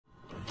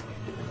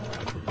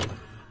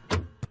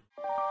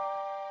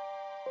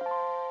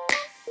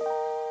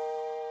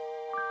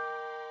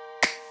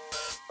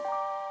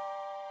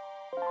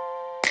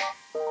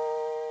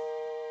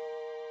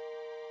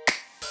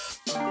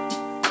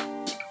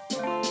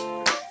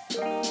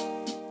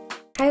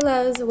Hi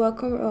loves,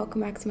 welcome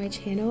back to my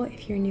channel.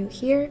 If you're new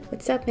here,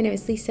 what's up? My name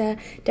is Lisa.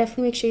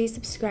 Definitely make sure you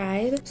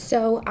subscribe.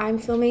 So I'm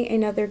filming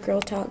another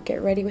girl talk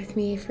get ready with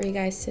me for you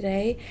guys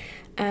today.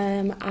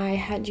 I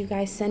had you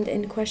guys send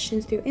in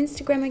questions through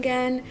Instagram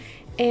again,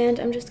 and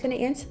I'm just gonna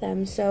answer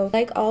them. So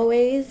like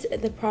always,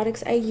 the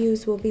products I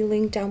use will be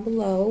linked down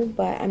below,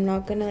 but I'm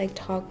not gonna like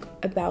talk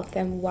about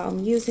them while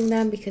I'm using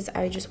them because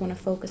I just want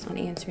to focus on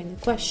answering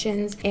the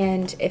questions.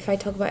 And if I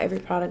talk about every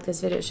product,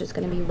 this video is just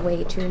gonna be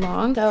way too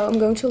long. So I'm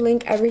going to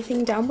link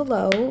everything down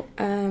below,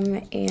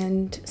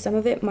 and some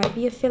of it might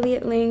be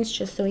affiliate links,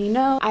 just so you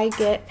know. I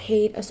get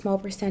paid a small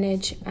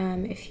percentage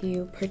if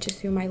you purchase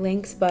through my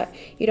links, but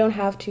you don't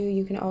have to.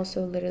 You can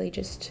also literally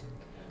just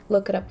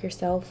look it up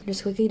yourself.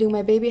 Just quickly do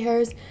my baby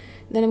hairs,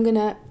 then I'm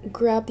gonna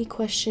grab the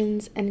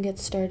questions and get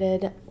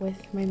started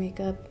with my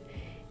makeup.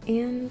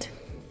 And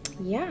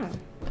yeah,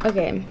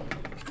 okay,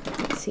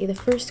 let's see. The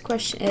first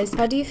question is,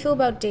 how do you feel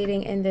about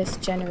dating in this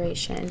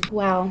generation?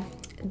 Wow,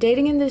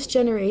 dating in this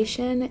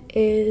generation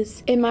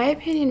is, in my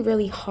opinion,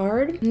 really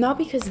hard. Not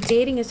because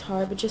dating is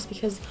hard, but just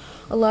because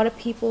a lot of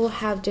people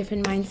have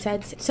different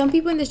mindsets. Some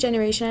people in this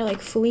generation are like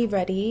fully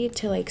ready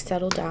to like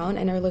settle down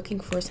and are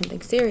looking for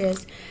something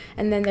serious,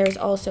 and then there's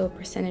also a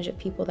percentage of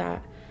people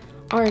that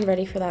aren't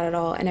ready for that at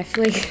all, and I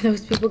feel like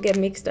those people get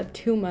mixed up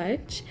too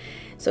much.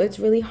 So it's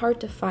really hard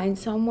to find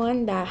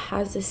someone that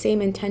has the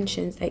same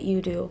intentions that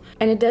you do.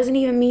 And it doesn't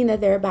even mean that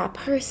they're a bad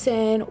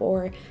person,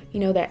 or you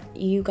know, that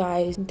you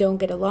guys don't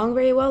get along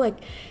very well. Like,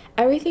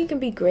 everything can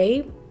be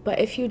great, but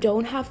if you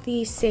don't have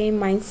the same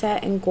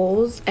mindset and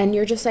goals, and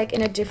you're just like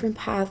in a different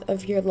path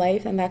of your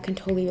life, then that can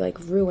totally like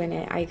ruin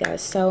it, I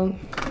guess. So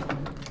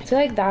I feel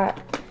like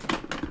that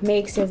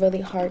makes it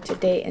really hard to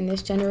date in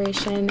this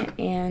generation,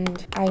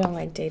 and I don't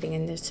like dating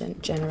in this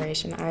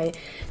generation. I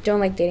don't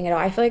like dating at all.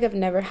 I feel like I've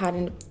never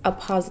had a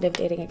positive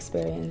dating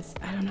experience.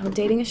 I don't know,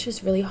 dating is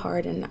just really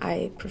hard, and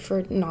I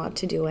prefer not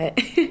to do it.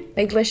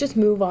 Like, let's just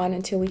move on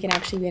until we can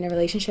actually be in a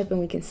relationship and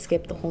we can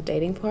skip the whole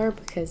dating part,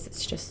 because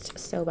it's just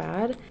so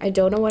bad. I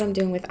don't know what I'm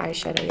doing with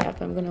eyeshadow yet,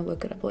 but I'm gonna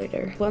look it up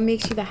later. What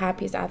makes you the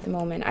happiest at the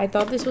moment? I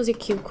thought this was a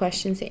cute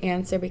question to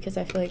answer because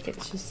I feel like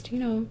it's just, you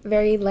know,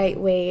 very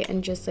lightweight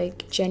and just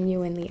like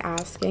genuinely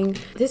asking.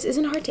 This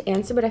isn't hard to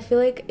answer, but I feel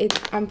like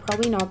I'm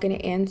probably not going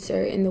to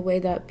answer in the way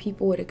that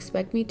people would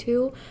expect me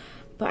to.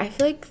 But I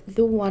feel like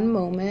the one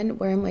moment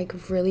where I'm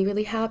like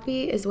really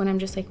happy is when I'm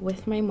just like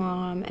with my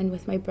mom and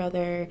with my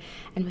brother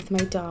and with my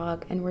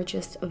dog, and we're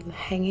just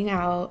hanging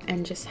out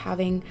and just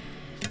having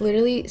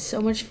literally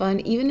so much fun.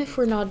 Even if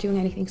we're not doing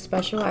anything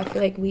special, I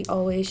feel like we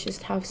always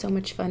just have so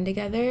much fun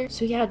together.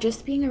 So yeah,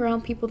 just being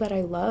around people that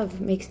I love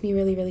makes me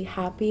really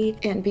happy,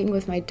 and being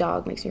with my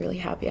dog makes me really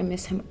happy. I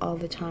miss him all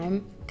the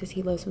time because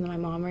he lives with my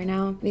mom right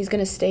now, and he's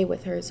gonna stay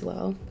with her as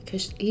well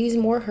because he's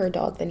more her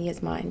dog than he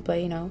is mine.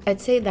 But you know, I'd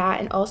say that.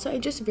 And also, I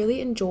just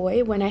really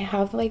enjoy when I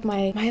have like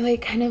my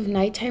like kind of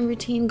nighttime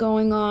routine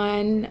going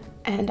on,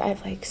 and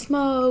I've like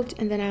smoked,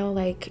 and then I'll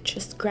like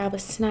just grab a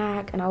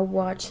snack and I'll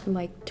watch some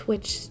like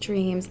Twitch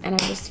streams, and I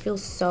just feel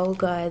so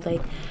good,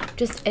 like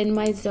just in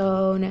my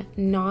zone,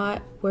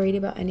 not worried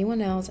about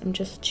anyone else. I'm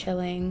just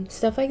chilling.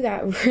 Stuff like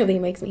that really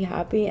makes me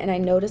happy, and I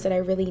notice that I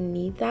really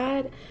need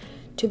that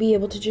to be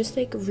able to just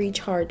like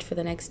recharge for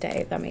the next day,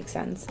 if that makes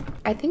sense.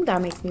 I think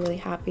that makes me really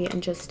happy,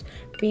 and just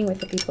being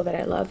with the people that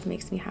I love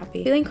makes me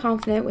happy. Feeling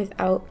confident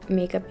without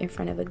makeup in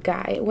front of a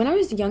guy. When I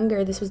was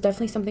younger, this was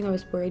definitely something I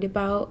was worried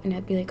about, and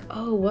I'd be like,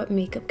 oh, what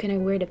makeup can I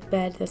wear to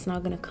bed that's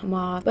not gonna come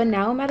off? But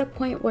now I'm at a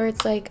point where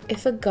it's like,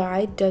 if a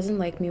guy doesn't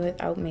like me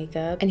without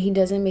makeup and he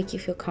doesn't make you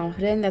feel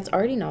confident, that's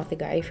already not the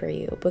guy for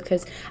you.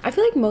 Because I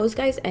feel like most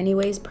guys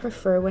anyways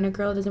prefer when a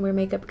girl doesn't wear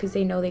makeup, because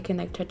they know they can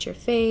like touch your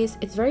face.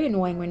 It's very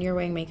annoying when you're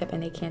wearing makeup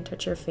and they can't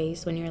touch your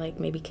face when you're like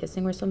maybe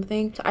kissing or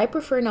something. So I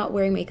prefer not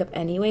wearing makeup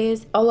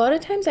anyways. A lot of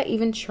times I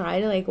even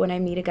try to, like, when I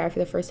meet a guy for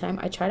the first time,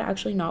 I try to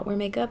actually not wear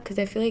makeup, because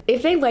I feel like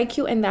if they like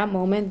you in that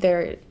moment,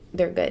 they're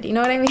good, you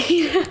know what I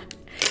mean?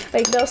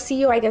 Like, they'll see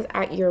you, I guess,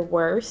 at your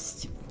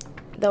worst.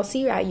 They'll see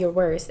you at your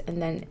worst,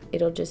 and then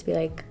it'll just be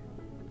like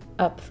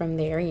up from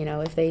there. You know,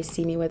 if they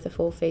see me with a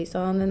full face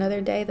on another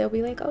day, they'll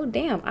be like, oh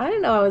damn, I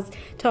didn't know I was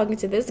talking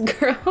to this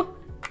girl.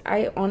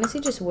 I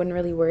honestly just wouldn't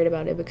really worry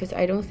about it, because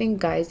I don't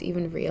think guys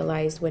even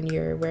realize when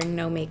you're wearing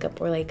no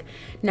makeup or like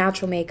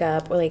natural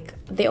makeup, or like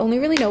they only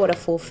really know what a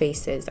full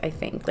face is. I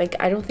think, like,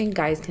 I don't think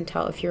guys can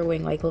tell if you're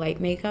wearing like light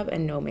makeup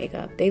and no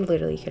makeup. They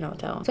literally cannot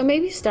tell. So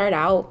maybe start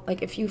out,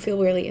 like, if you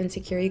feel really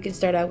insecure, you can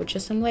start out with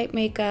just some light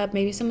makeup,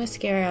 maybe some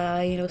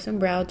mascara, you know, some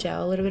brow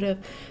gel, a little bit of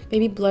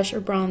maybe blush or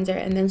bronzer,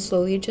 and then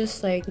slowly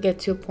just like get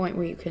to a point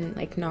where you can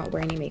like not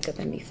wear any makeup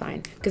and be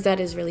fine, because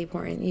that is really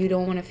important. You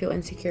don't want to feel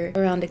insecure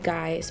around a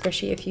guy,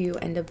 especially if you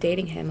end up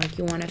dating him. Like,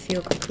 you want to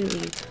feel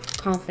completely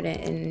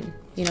confident in,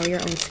 you know,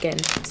 your own skin.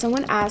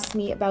 Someone asked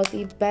me about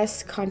the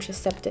best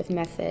contraceptive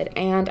method,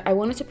 and I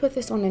wanted to put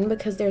this one in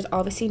because there's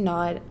obviously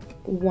not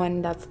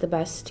one that's the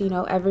best. You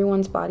know,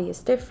 everyone's body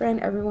is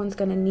different. Everyone's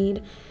gonna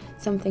need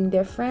something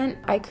different.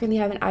 I currently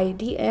have an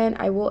IUD in.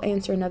 I will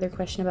answer another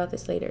question about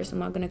this later, so I'm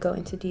not going to go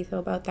into detail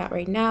about that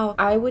right now.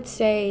 I would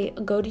say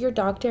go to your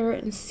doctor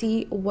and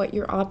see what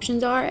your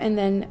options are, and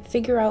then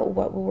figure out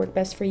what will work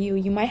best for you.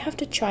 You might have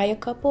to try a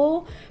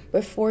couple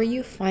before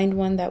you find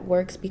one that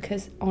works,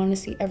 because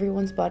honestly,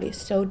 everyone's body is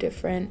so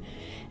different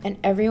and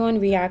everyone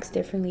reacts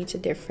differently to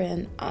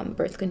different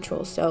birth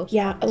control. So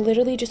yeah,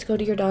 literally just go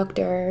to your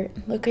doctor,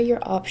 look at your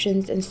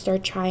options, and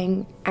start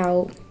trying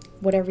out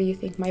whatever you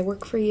think might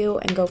work for you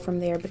and go from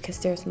there, because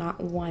there's not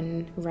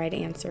one right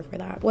answer for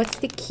that. What's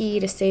the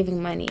key to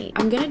saving money?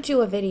 I'm gonna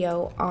do a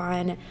video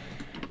on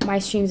my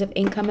streams of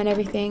income and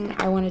everything.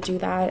 I want to do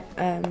that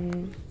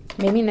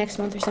maybe next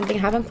month or something.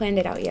 I haven't planned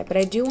it out yet, but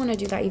I do want to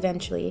do that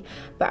eventually.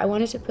 But I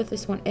wanted to put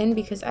this one in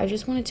because I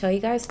just want to tell you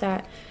guys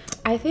that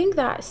I think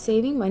that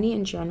saving money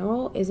in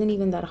general isn't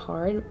even that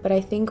hard, but I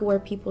think where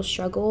people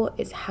struggle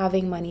is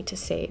having money to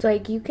save.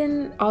 Like, you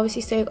can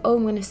obviously say, oh,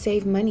 I'm going to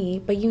save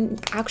money, but you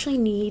actually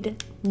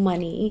need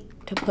money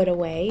to put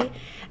away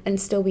and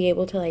still be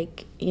able to,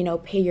 like, you know,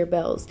 pay your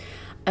bills.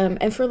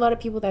 And for a lot of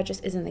people, that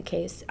just isn't the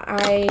case.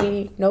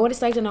 I know what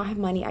it's like to not have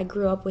money. I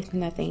grew up with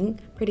nothing,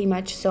 pretty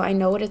much. So I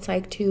know what it's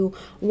like to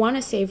want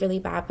to save really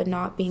bad, but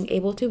not being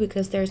able to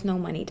because there's no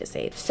money to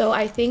save. So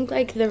I think,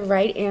 like, the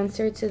right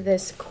answer to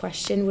this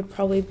question would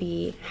probably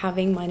be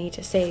having money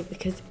to save.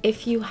 Because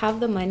if you have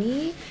the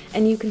money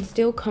and you can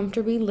still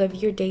comfortably live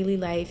your daily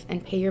life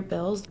and pay your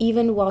bills,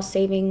 even while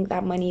saving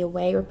that money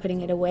away or putting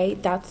it away,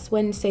 that's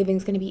when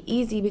saving's going to be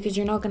easy, because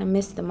you're not going to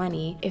miss the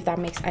money, if that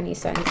makes any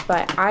sense.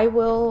 But I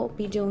will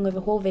be doing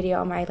a whole video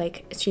on my,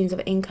 like, streams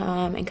of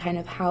income and kind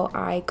of how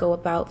I go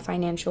about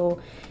financial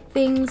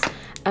things,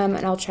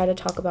 and I'll try to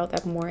talk about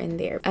that more in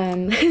there.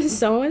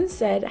 Someone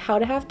said how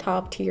to have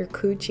top tier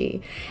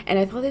coochie, and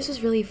I thought this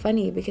was really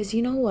funny because,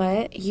 you know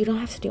what, you don't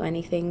have to do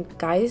anything.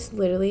 Guys,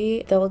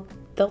 literally, they'll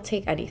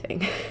take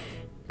anything.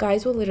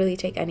 Guys will literally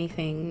take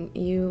anything.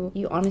 You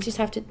honestly just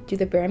have to do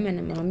the bare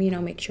minimum, you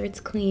know, make sure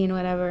it's clean,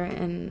 whatever,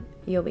 and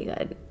you'll be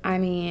good. I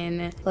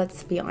mean,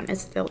 let's be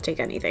honest, they'll take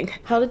anything.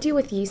 How to deal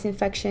with yeast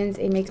infections.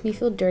 It makes me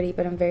feel dirty,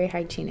 but I'm very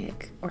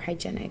hygienic.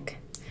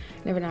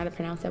 Never know how to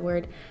pronounce that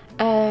word.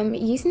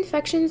 Yeast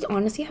infections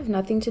honestly have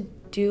nothing to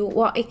do,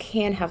 well, it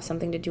can have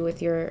something to do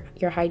with your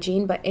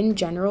hygiene, but in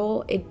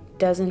general, it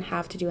doesn't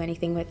have to do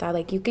anything with that.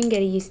 Like, you can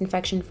get a yeast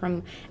infection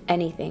from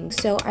anything.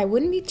 So I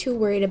wouldn't be too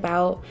worried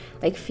about,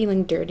 like,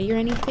 feeling dirty or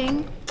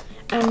anything,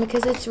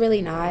 because it's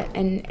really not,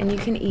 and you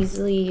can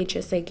easily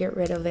just, like, get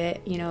rid of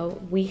it. You know,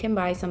 we can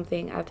buy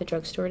something at the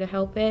drugstore to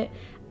help it.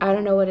 I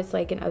don't know what it's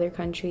like in other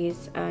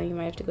countries. You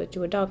might have to go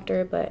to a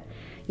doctor, but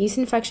yeast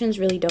infections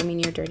really don't mean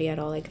you're dirty at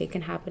all. Like, they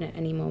can happen at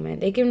any moment.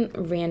 They can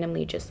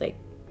randomly just, like,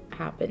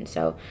 happen.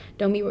 So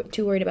don't be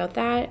too worried about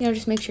that. You know,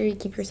 just make sure you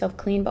keep yourself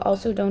clean, but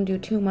also don't do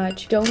too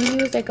much. Don't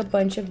use, like, a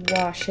bunch of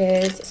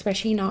washes,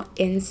 especially not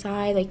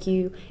inside. Like,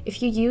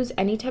 if you use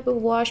any type of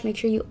wash, make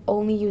sure you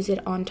only use it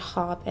on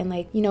top and,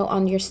 like, you know,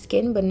 on your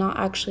skin, but not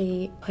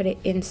actually put it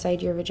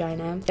inside your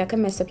vagina. That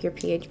can mess up your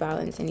pH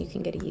balance, and you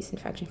can get a yeast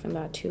infection from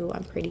that too,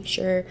 I'm pretty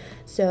sure.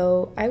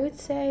 So I would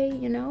say,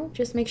 you know,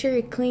 just make sure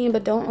you're clean,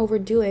 but don't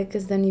overdo it,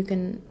 because then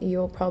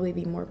you'll probably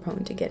be more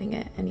prone to getting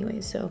it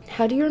anyways. So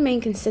how do you remain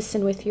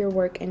consistent with your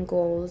work and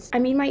goals? I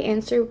mean, my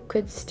answer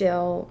could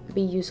still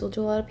be useful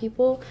to a lot of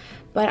people,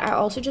 but I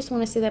also just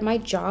want to say that my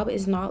job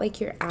is not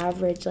like your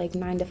average, like,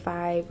 9 to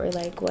 5 or,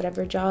 like,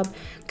 whatever job.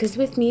 Because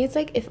with me, it's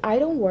like, if I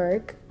don't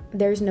work,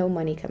 there's no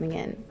money coming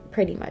in,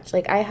 pretty much.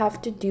 Like, I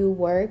have to do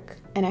work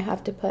and I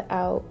have to put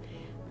out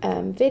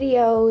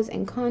videos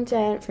and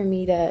content for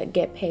me to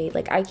get paid.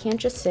 Like, I can't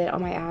just sit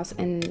on my ass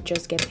and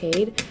just get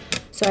paid.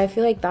 So I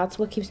feel like that's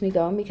what keeps me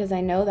going, because I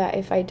know that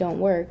if I don't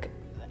work,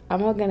 I'm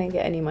not gonna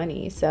get any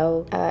money.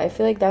 So I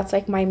feel like that's,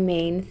 like, my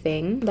main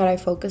thing that I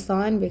focus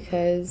on,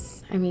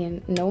 because I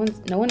mean, no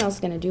one else is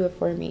gonna do it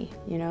for me,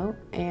 you know,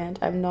 and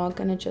I'm not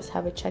gonna just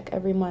have a check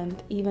every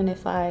month, even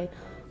if I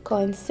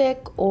call in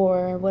sick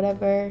or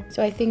whatever.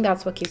 So I think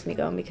that's what keeps me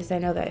going, because I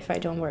know that if I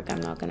don't work,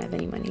 I'm not gonna have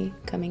any money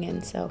coming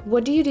in. So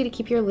what do you do to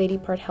keep your lady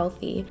part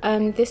healthy?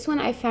 This one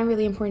I found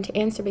really important to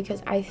answer,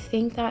 because I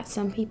think that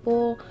some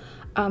people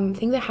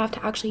think they have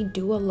to actually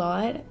do a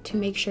lot to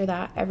make sure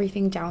that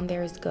everything down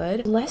there is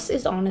good. Less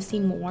is honestly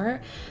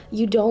more.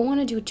 You don't want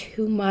to do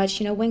too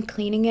much, you know, when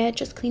cleaning it.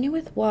 Just clean it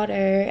with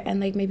water and,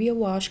 like, maybe a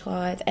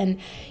washcloth, and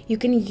you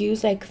can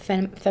use, like,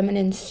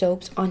 feminine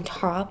soaps on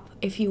top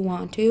if you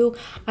want to.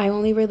 I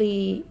only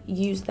really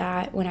use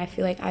that when I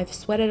feel like I've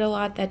sweated a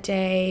lot that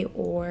day,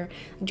 or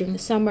during the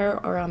summer,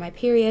 or on my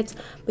periods.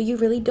 But you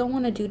really don't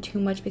want to do too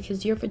much,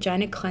 because your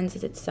vagina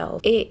cleanses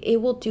itself. It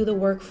will do the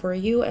work for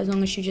you as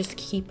long as you just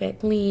keep it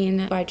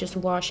clean by just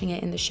washing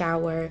it in the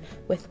shower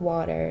with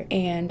water,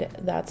 and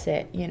that's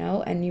it, you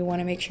know. And you want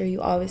to make sure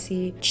you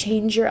obviously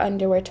change your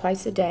underwear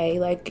twice a day.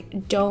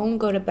 Like, don't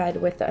go to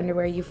bed with the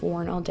underwear you've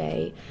worn all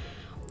day.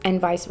 and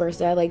vice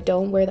versa. Like,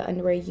 don't wear the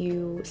underwear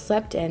you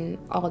slept in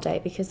all day,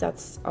 because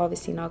that's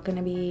obviously not going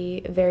to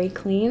be very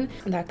clean.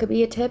 That could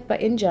be a tip, but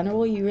in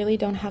general, you really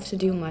don't have to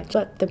do much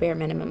but the bare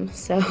minimum.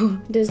 So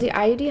does the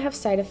IUD have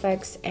side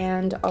effects?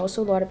 And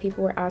also, a lot of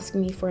people were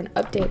asking me for an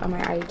update on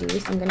my IUD,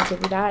 so I'm going to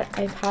give you that.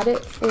 I've had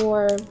it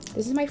for,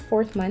 this is my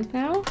 4th month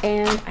now,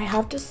 and I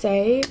have to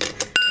say,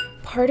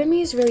 part of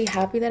me is really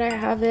happy that I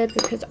have it,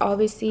 because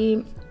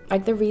obviously,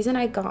 like, the reason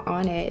I got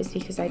on it is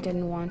because I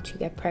didn't want to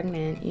get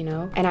pregnant, you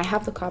know? And I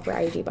have the copper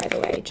IUD, by the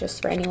way,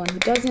 just for anyone who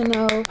doesn't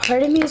know.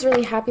 Part of me is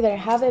really happy that I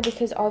have it,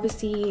 because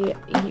obviously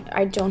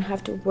I don't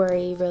have to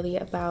worry really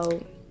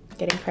about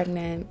getting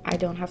pregnant. I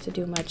don't have to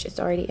do much. It's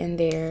already in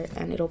there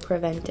and it'll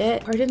prevent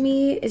it. Part of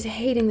me is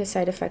hating the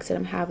side effects that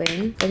I'm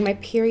having. Like, my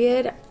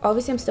period,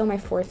 obviously I'm still in my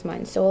 4th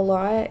month, so a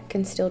lot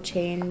can still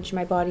change.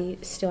 My body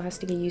still has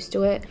to get used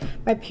to it.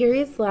 My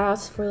periods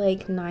last for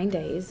like 9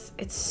 days.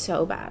 It's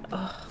so bad.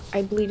 Oh,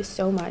 I bleed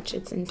so much.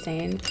 It's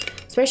insane.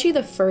 Especially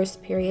the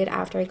first period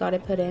after I got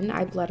it put in.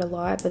 I bled a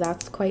lot, but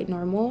that's quite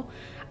normal.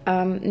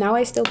 Now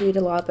I still bleed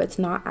a lot, but it's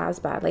not as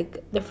bad.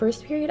 Like, the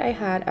first period I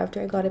had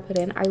after I got it put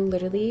in,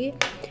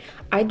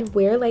 I'd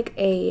wear like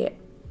a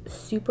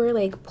super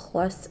like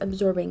plus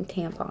absorbing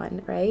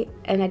tampon, right?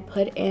 And I'd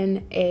put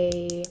in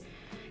a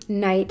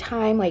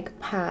nighttime like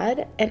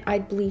pad, and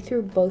I'd bleed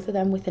through both of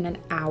them within an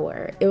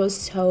hour. It was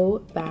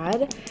so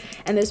bad.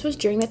 And this was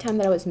during the time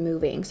that I was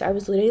moving, so I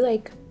was literally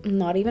like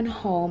not even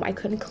home. I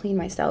couldn't clean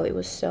myself. It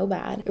was so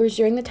bad. It was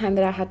during the time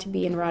that I had to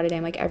be in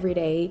Rotterdam like every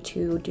day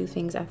to do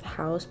things at the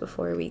house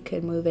before we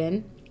could move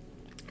in.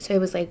 So it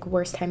was like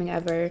worst timing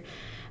ever.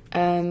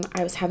 I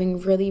was having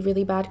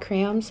really bad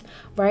cramps.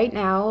 Right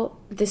now,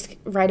 this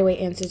right away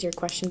answers your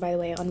question, by the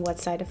way, on what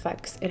side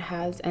effects it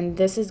has, and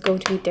this is going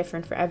to be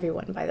different for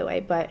everyone, by the way,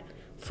 but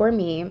for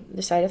me,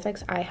 the side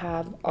effects I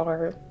have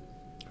are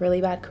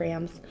really bad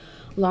cramps,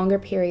 longer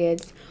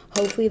periods.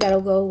 Hopefully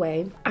that'll go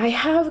away. I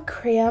have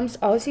cramps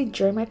obviously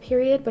during my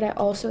period, but I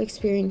also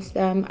experienced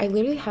them. I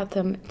literally had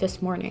them this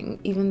morning,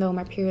 even though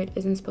my period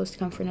isn't supposed to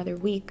come for another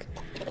week.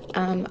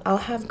 I'll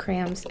have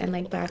cramps and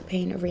like back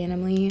pain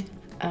randomly,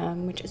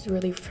 which is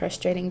really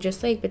frustrating,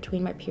 just like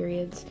between my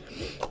periods.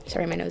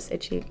 Sorry, my nose is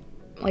itchy.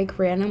 Like,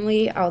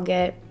 randomly I'll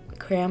get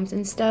cramps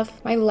and stuff.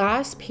 My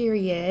last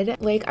period,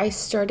 like, I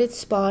started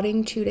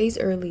spotting 2 days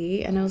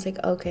early, and I was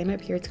like, okay, my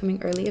period's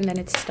coming early, and then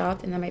it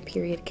stopped, and then my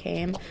period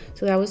came.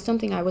 So that was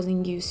something I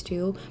wasn't used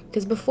to,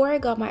 because before I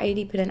got my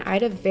IUD put in, I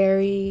had a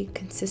very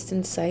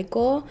consistent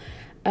cycle.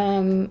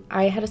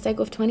 I had a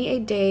cycle of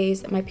 28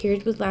 days. My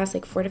period would last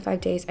like 4 to 5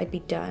 days. I'd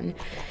be done.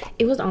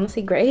 It was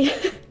honestly great.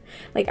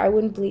 Like, I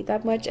wouldn't bleed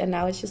that much, and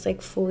now it's just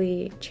like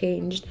fully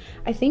changed.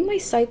 I think my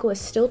cycle is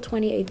still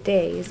 28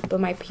 days, but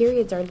my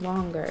periods are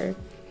longer.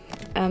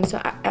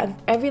 So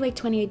every like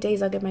 28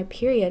 days I'll get my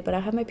period, but I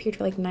have my period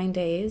for like 9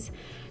 days.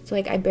 So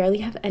like, I barely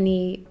have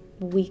any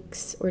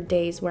weeks or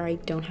days where I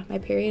don't have my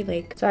period.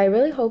 Like, so I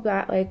really hope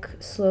that like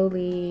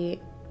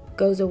slowly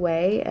goes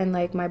away and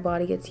like my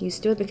body gets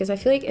used to it, because I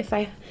feel like if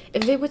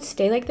it would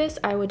stay like this,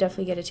 I would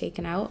definitely get it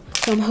taken out.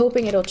 So I'm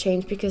hoping it'll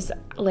change, because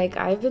like,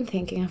 I've been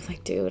thinking of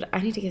like, dude,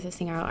 I need to get this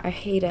thing out. I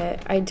hate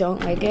it. I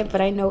don't like it,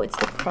 but I know it's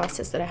the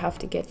process that I have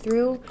to get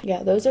through.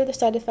 Yeah, those are the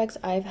side effects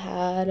I've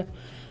had.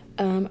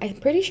 I'm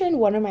pretty sure in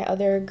one of my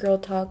other Girl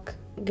Talk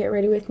Get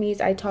Ready With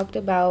Me's, I talked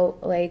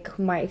about like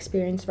my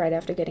experience right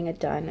after getting it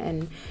done,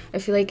 and I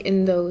feel like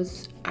in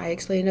those I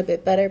explained a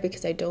bit better,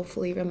 because I don't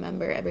fully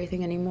remember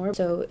everything anymore.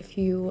 So if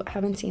you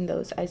haven't seen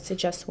those, I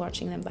suggest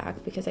watching them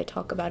back, because I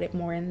talk about it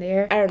more in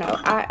there. I don't know,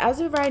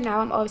 as of right now,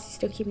 I'm obviously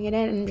still keeping it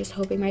in, and I'm just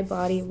hoping my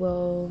body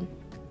will,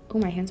 oh,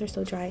 my hands are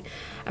so dry.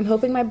 I'm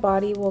hoping my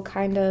body will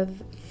kind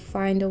of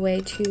find a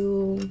way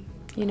to,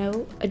 you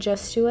know,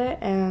 adjust to it,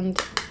 and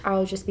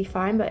I'll just be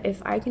fine. But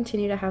if I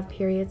continue to have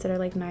periods that are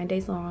like 9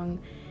 days long,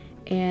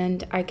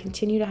 and I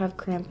continue to have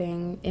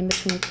cramping in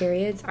between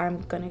periods, I'm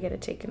gonna get it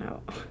taken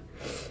out.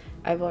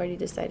 I've already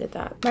decided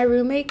that. My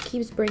roommate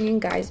keeps bringing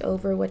guys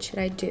over. What should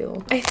I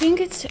do? I think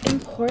it's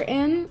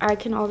important. I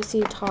can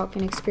obviously talk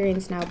and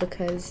experience now,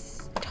 because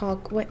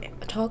talk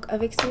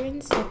of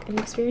experience, like an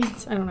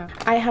experience, I don't know.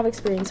 I have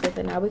experience with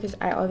it now, because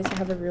I obviously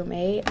have a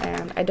roommate,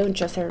 and I don't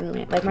just have a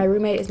roommate. Like, my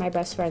roommate is my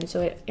best friend,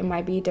 so it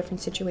might be a different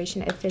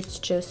situation if it's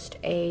just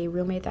a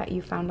roommate that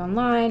you found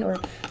online or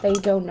that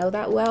you don't know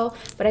that well.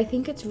 But I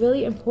think it's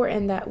really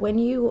important that when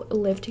you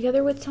live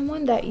together with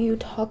someone, that you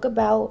talk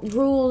about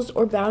rules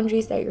or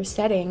boundaries that you're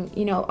setting.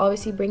 You know,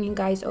 obviously bringing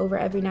guys over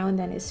every now and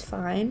then is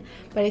fine,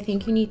 but I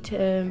think you need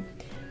to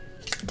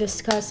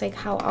discuss like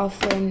how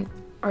often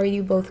are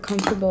you both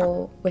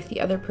comfortable with the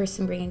other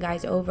person bringing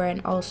guys over, and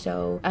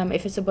also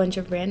if it's a bunch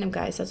of random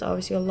guys, that's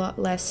obviously a lot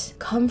less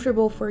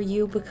comfortable for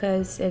you,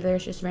 because if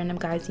there's just random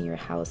guys in your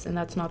house, and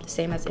that's not the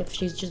same as if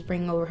she's just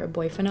bringing over her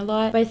boyfriend a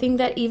lot. But I think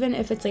that even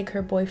if it's like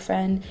her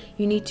boyfriend,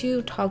 you need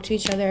to talk to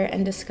each other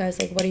and discuss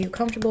like, what are you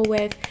comfortable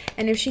with,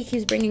 and if she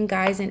keeps bringing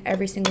guys in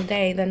every single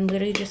day, then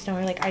literally just tell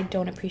her like, I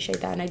don't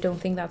appreciate that, and I don't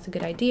think that's a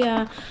good idea.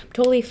 I'm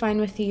totally fine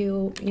with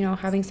you, you know,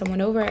 having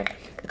someone over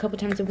a couple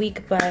times a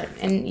week,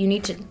 and you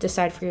need to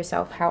decide decide for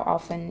yourself how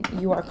often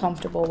you are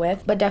comfortable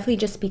with, but definitely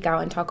just speak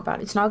out and talk about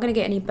it. It's not going to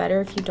get any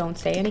better if you don't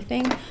say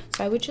anything,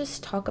 so I would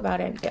just talk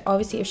about it.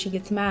 Obviously, if she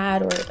gets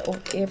mad or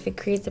if it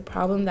creates a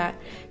problem that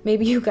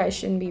maybe you guys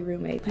shouldn't be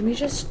roommates. Let me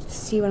just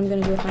see what I'm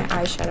going to do with my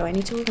eyeshadow. I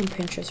need to look on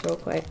Pinterest real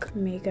quick.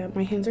 Makeup.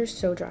 My hands are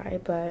so dry,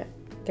 but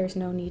there's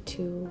no need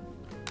to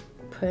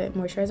put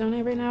moisturizer on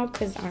it right now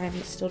because I'm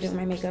still doing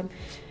my makeup.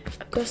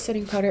 I've got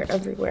setting powder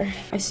everywhere.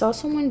 I saw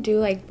someone do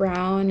like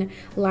brown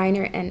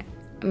liner and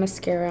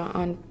mascara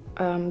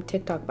on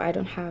TikTok, but I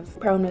don't have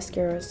brown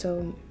mascara,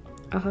 so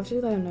I'll have to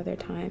do that another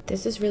time.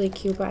 This is really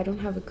cute, but I don't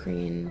have a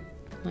green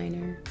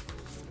liner.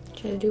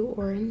 Should I do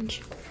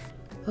orange?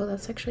 Oh,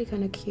 that's actually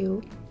kind of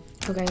cute.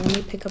 Okay, let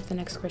me pick up the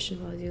next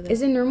question while I do this.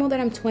 Is it normal that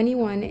I'm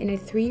 21 in a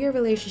 3-year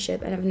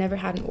relationship and I've never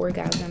had an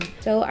orgasm?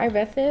 So I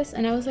read this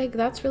and I was like,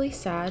 that's really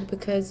sad,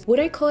 because would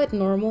I call it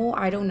normal?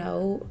 I don't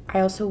know.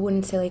 I also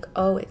wouldn't say like,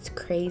 oh, it's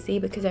crazy,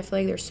 because I feel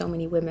like there's so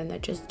many women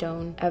that just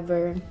don't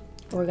ever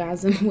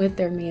orgasm with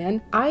their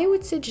man. I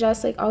would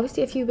suggest, like,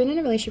 obviously if you've been in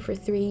a relationship for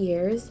 3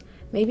 years,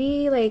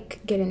 maybe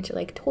like get into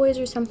like toys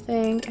or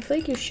something. I feel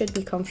like you should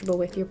be comfortable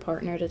with your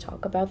partner to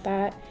talk about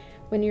that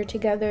when you're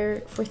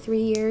together for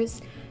 3 years.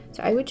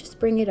 So I would just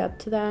bring it up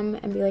to them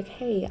and be like,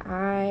 hey,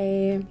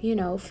 I,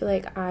 feel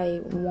like I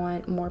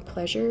want more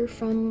pleasure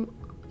from,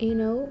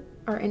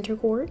 our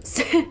intercourse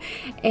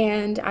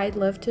and I'd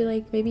love to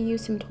like maybe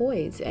use some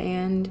toys.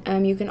 And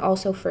you can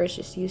also first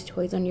just use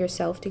toys on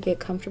yourself to get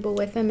comfortable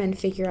with them and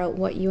figure out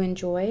what you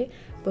enjoy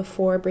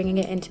before bringing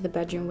it into the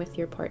bedroom with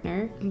your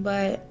partner.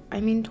 But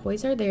I mean,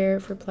 toys are there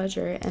for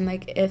pleasure, and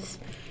like if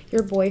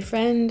your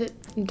boyfriend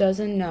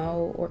doesn't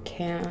know or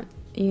can't,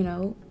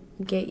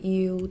 get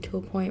you to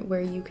a point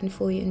where you can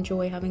fully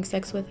enjoy having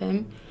sex with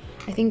him,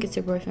 I think it's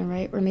your boyfriend,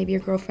 right? Or maybe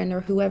your girlfriend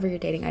or whoever you're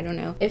dating, I don't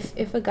know.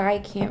 If a guy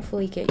can't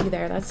fully get you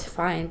there, that's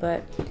fine,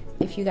 but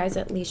if you guys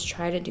at least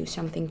try to do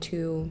something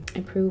to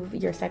improve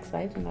your sex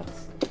life, and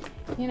that's,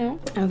 I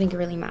don't think it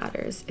really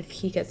matters if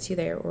he gets you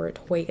there or a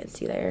toy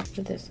gets you there.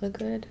 Does this look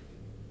good?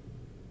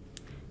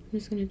 I'm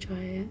just gonna try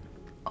it.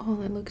 Oh,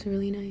 that looks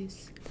really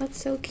nice.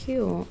 That's so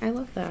cute. I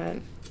love that.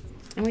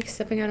 I'm like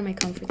stepping out of my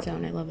comfort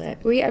zone. I love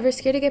it. Were you ever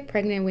scared to get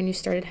pregnant when you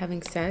started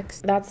having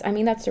sex? That's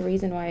the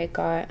reason why I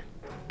got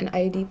an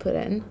IUD put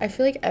in. I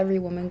feel like every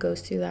woman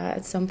goes through that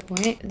at some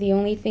point. The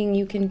only thing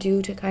you can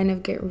do to kind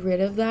of get rid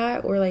of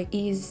that or like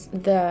ease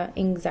the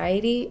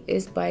anxiety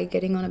is by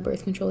getting on a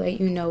birth control that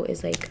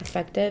is like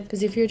effective.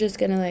 Because if you're just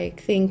gonna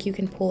like think you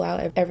can pull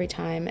out every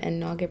time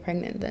and not get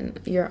pregnant, then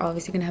you're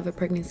obviously gonna have a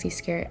pregnancy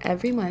scare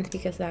every month,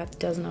 because that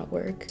does not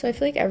work. So I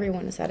feel like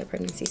everyone has had a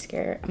pregnancy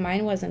scare.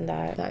 Mine wasn't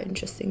that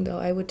interesting though,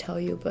 I would tell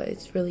you, but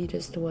it's really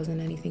just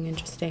wasn't anything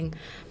interesting.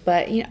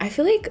 But I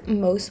feel like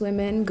most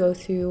women go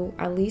through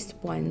at least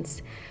one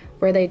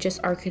where they just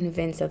are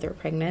convinced that they're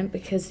pregnant,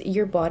 because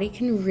your body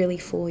can really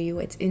fool you.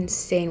 It's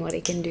insane what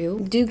it can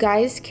do. Do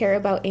guys care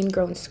about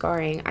ingrown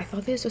scarring? I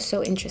thought this was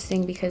so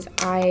interesting because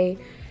I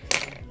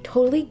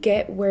totally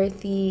get where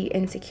the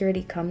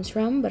insecurity comes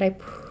from, but I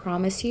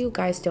promise you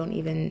guys don't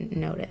even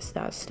notice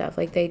that stuff.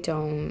 Like, they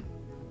don't.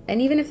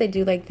 And even if they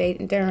do, like,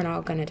 they're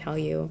not gonna tell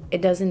you.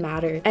 It doesn't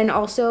matter. And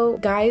also,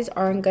 guys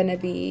aren't gonna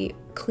be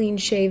clean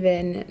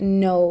shaven,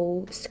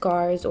 no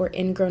scars or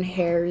ingrown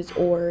hairs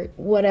or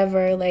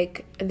whatever.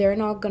 Like, they're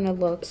not gonna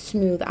look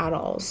smooth at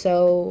all.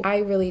 So I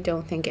really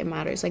don't think it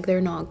matters. Like,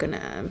 they're not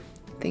gonna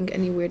think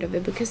any weird of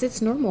it, because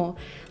it's normal.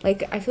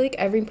 Like, I feel like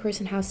every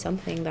person has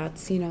something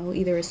that's,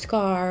 either a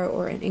scar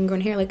or an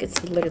ingrown hair. Like,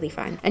 it's literally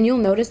fine. And you'll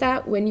notice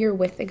that when you're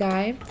with a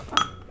guy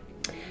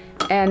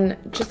and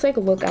just like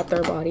look at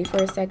their body for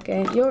a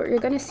second, you're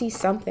gonna see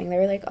something.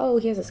 They're like, oh,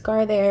 he has a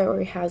scar there, or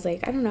he has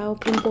like, I don't know,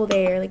 pimple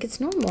there. Like, it's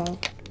normal.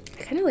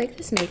 I kind of like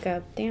this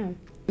makeup. Damn.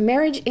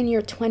 Marriage in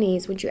your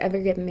 20s, would you ever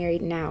get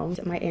married now?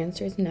 My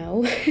answer is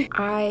no.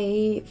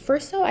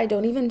 First though, I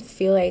don't even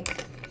feel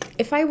like,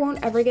 if I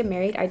won't ever get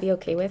married, I'd be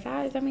okay with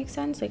that, if that makes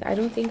sense. Like, I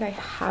don't think I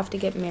have to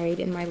get married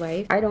in my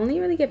life. I'd only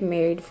really get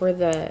married for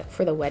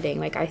the wedding.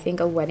 Like, I think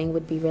a wedding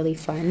would be really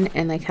fun,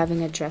 and like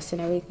having a dress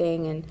and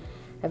everything, and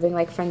having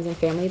like friends and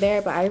family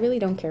there. But I really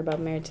don't care about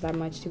marriage that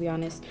much, to be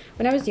honest.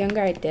 When I was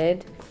younger, I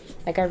did.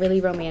 Like, I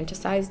really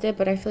romanticized it,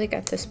 but I feel like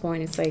at this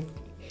point it's like,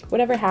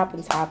 whatever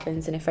happens,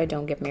 happens. And if I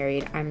don't get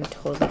married, I'm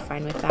totally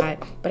fine with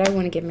that. But I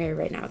want to get married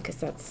right now because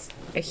that's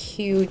a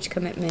huge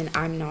commitment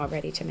I'm not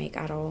ready to make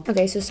at all.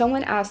 Okay, so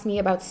someone asked me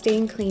about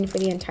staying clean for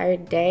the entire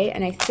day,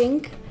 and I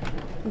think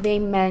they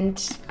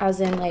meant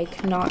as in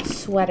like not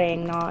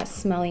sweating, not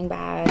smelling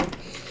bad.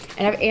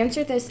 And I've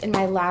answered this in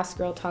my last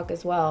girl talk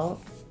as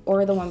well,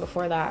 or the one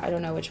before that. I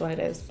don't know which one it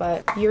is,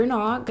 but you're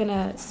not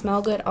gonna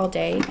smell good all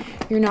day.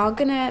 You're not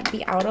gonna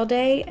be out all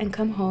day and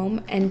come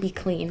home and be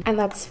clean, and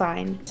that's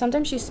fine.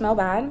 Sometimes you smell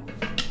bad,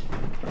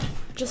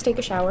 just take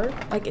a shower.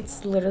 Like,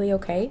 it's literally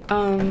okay.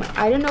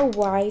 I don't know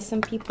why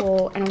some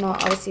people, I don't know,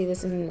 obviously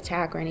this isn't an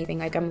attack or anything.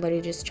 Like, I'm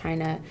literally just trying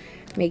to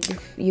make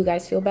you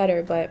guys feel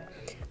better, but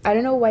I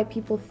don't know why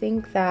people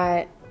think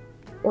that,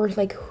 or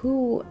like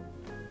who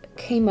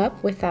came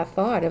up with that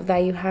thought of that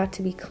you have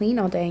to be clean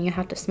all day and you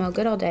have to smell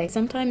good all day.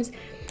 Sometimes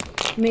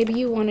maybe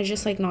you want to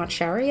just like not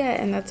shower yet,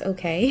 and that's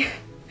okay.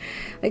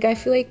 Like, I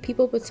feel like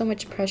people put so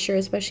much pressure,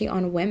 especially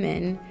on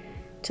women,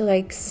 to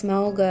like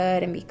smell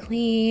good and be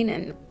clean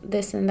and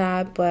this and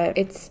that, but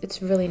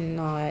it's really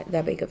not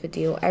that big of a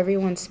deal.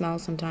 Everyone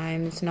smells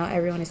sometimes. Not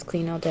everyone is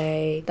clean all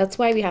day. That's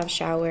why we have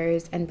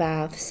showers and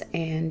baths,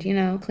 and you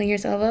know, clean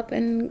yourself up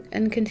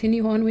and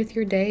continue on with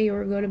your day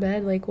or go to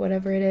bed, like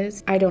whatever it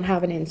is. I don't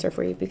have an answer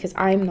for you because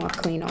I'm not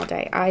clean all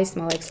day. I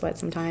smell like sweat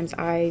sometimes.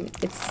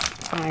 It's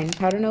fine.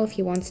 I don't know if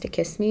he wants to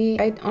kiss me.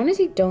 I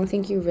honestly don't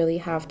think you really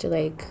have to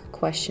like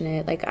question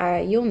it. Like,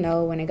 you'll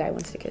know when a guy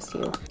wants to kiss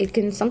you. It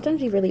can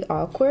sometimes be really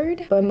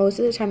awkward, but most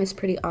of the time it's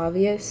pretty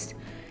obvious.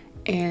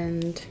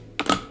 And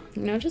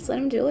you know, just let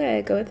him do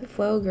it. Go with the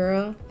flow,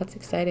 girl. That's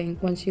exciting.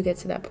 Once you get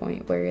to that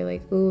point where you're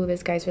like, ooh,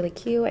 this guy's really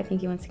cute, I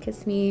think he wants to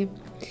kiss me,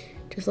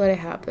 just let it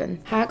happen.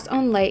 Hacks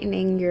on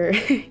lightening your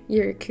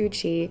your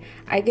coochie.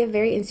 I get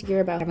very insecure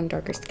about having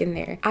darker skin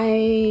there.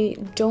 I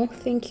don't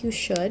think you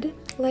should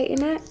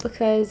lighten it,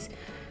 because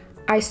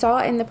I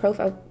saw in the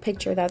profile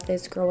picture that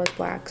this girl was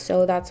black,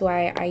 so that's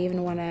why I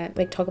even want to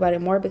like talk about it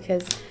more,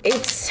 because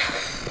it's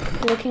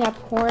looking at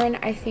porn.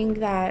 I think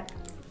that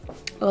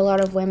a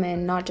lot of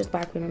women, not just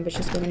black women but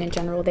just women in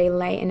general, they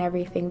lighten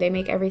everything, they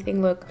make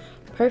everything look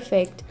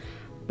perfect,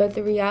 but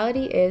the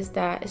reality is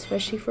that,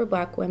 especially for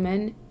black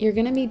women, you're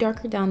gonna be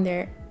darker down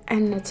there,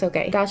 and that's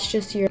okay. That's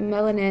just your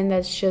melanin,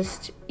 that's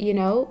just, you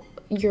know,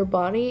 your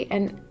body,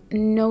 and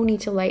no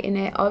need to lighten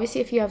it. Obviously,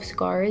 if you have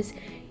scars,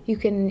 you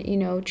can, you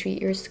know,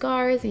 treat your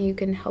scars and you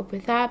can help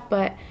with that,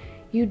 but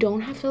you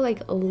don't have to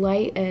like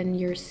lighten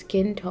your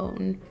skin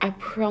tone. I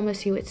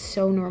promise you, it's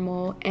so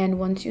normal. And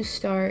once you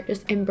start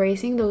just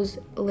embracing those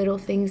little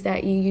things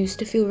that you used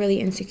to feel really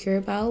insecure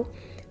about,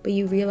 but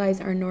you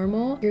realize are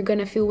normal, you're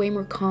gonna feel way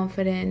more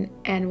confident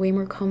and way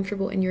more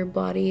comfortable in your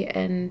body.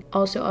 And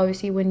also,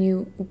 obviously, when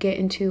you get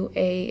into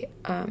a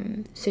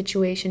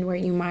situation where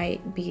you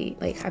might be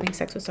like having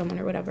sex with someone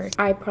or whatever,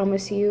 I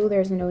promise you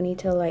there's no need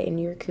to lighten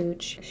your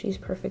cooch. She's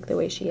perfect the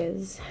way she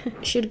is.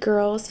 Should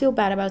girls feel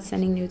bad about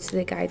sending nudes to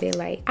the guy they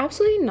like?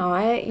 Absolutely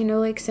not. You know,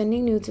 like,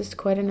 sending nudes is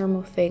quite a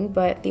normal thing,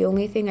 but the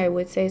only thing I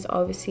would say is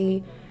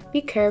obviously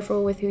be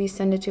careful with who you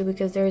send it to,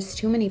 because there's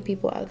too many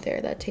people out there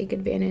that take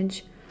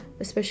advantage,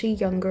 especially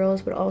young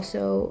girls, but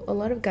also a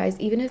lot of guys.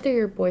 Even if they're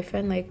your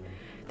boyfriend, like,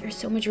 there's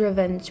so much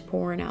revenge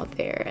porn out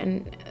there,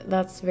 and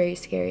that's very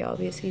scary,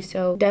 obviously.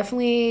 So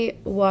definitely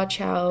watch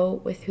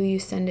out with who you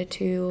send it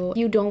to. If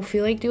you don't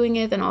feel like doing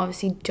it, then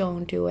obviously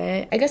don't do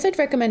it. I guess I'd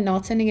recommend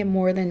not sending it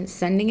more than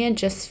sending it,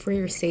 just for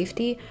your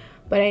safety.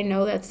 But I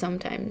know that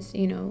sometimes,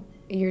 you know,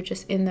 you're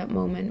just in that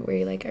moment where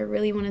you're like, I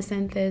really want to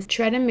send this.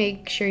 Try to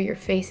make sure your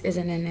face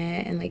isn't in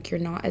it and like you're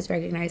not as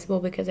recognizable,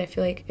 because I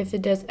feel like if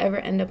it does ever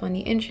end up on the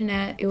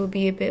internet, it will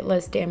be a bit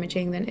less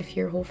damaging than if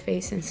your whole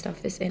face and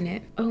stuff is in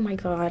it. Oh my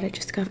god, I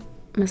just got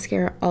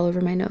mascara all over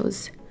my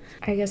nose.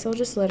 I guess I'll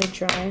just let it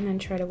dry and then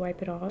try to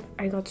wipe it off.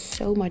 I got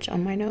so much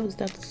on my nose,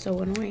 that's so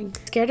annoying.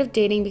 Scared of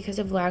dating because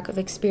of lack of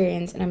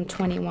experience, and I'm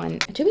 21.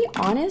 To be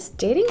honest,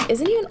 dating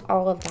isn't even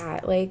all of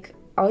that. Like,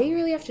 all you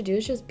really have to do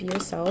is just be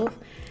yourself.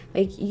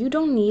 Like, you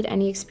don't need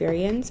any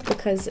experience,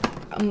 because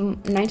 9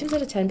 times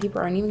out of 10 people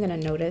aren't even gonna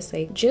notice.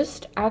 Like,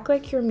 just act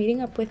like you're meeting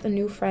up with a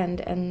new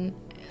friend, and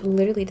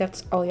literally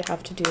that's all you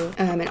have to do.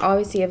 And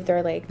obviously, if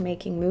they're like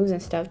making moves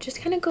and stuff, just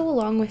kind of go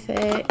along with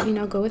it, you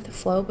know, go with the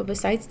flow. But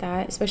besides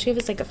that, especially if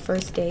it's like a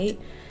first date,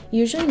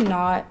 usually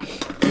not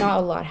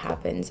a lot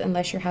happens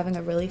unless you're having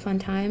a really fun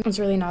time. It's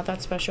really not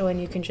that special, and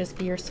you can just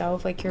be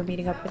yourself, like you're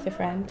meeting up with a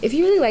friend. If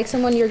you really like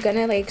someone, you're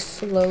gonna like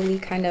slowly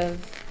kind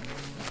of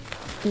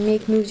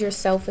make moves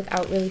yourself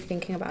without really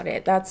thinking about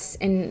it. That's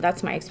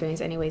my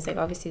experience anyways. Like,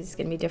 obviously it's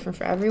gonna be different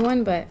for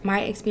everyone, but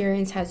my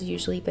experience has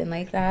usually been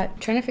like that. I'm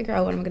trying to figure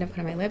out what I'm gonna put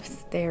on my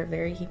lips. They're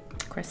very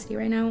crusty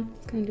right now. I'm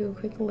gonna do a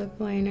quick lip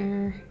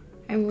liner.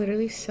 I'm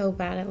literally so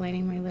bad at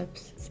lining my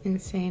lips, it's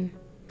insane.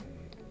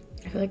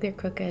 I feel like they're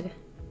crooked.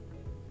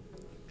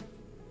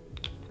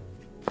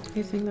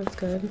 I think that's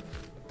good.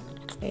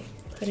 Okay,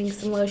 putting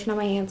some lotion on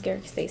my hands here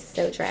because they're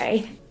so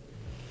dry.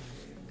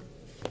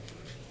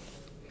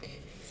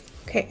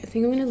 Okay, I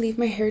think I'm gonna leave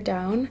my hair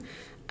down.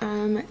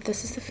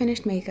 This is the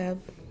finished makeup.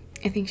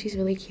 I think she's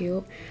really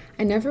cute.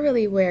 I never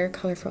really wear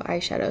colorful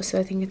eyeshadow, so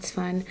I think it's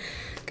fun.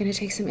 I'm gonna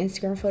take some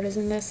Instagram photos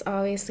in this,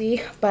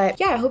 obviously. But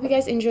yeah, I hope you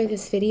guys enjoyed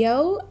this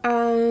video.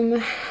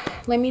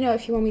 Let me know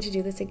if you want me to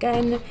do this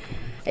again.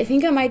 I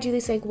think I might do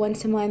this like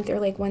once a month or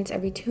like once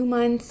every 2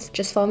 months.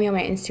 Just follow me on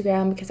my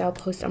Instagram, because I'll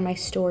post on my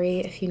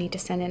story if you need to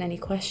send in any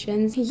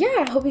questions.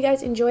 Yeah, I hope you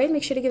guys enjoyed.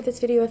 Make sure to give this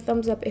video a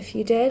thumbs up if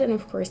you did, and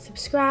of course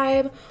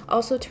subscribe.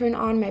 Also turn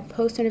on my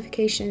post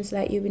notifications so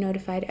that you'll be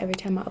notified every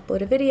time I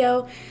upload a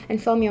video,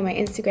 and follow me on my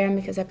Instagram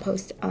because I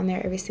post on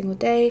there every single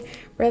day,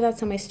 whether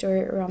that's on my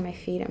story or on my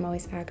feed. I'm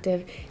always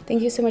active.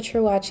 Thank you so much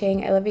for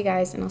watching. I love you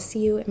guys, and I'll see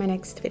you in my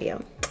next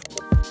video.